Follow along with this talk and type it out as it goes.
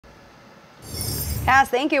Yes,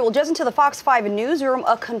 thank you. Well, just into the Fox 5 newsroom,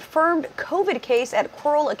 a confirmed COVID case at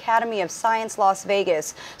Coral Academy of Science, Las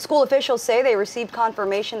Vegas. School officials say they received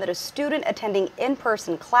confirmation that a student attending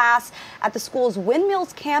in-person class at the school's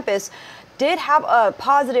Windmills campus did have a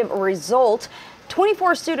positive result.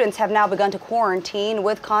 24 students have now begun to quarantine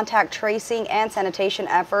with contact tracing and sanitation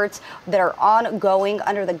efforts that are ongoing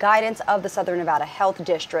under the guidance of the Southern Nevada Health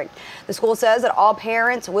District. The school says that all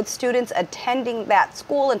parents with students attending that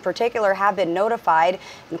school in particular have been notified.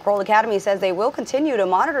 And Coral Academy says they will continue to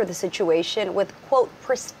monitor the situation with, quote,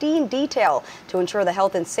 pristine detail to ensure the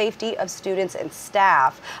health and safety of students and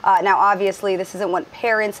staff. Now, obviously, this isn't what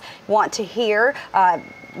parents want to hear.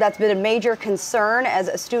 That's been a major concern as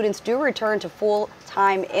students do return to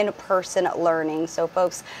full-time in-person learning. So,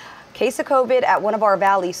 folks, case of COVID at one of our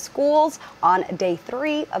Valley schools on day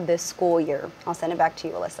 3 of this school year. I'll send it back to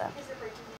you, Alyssa.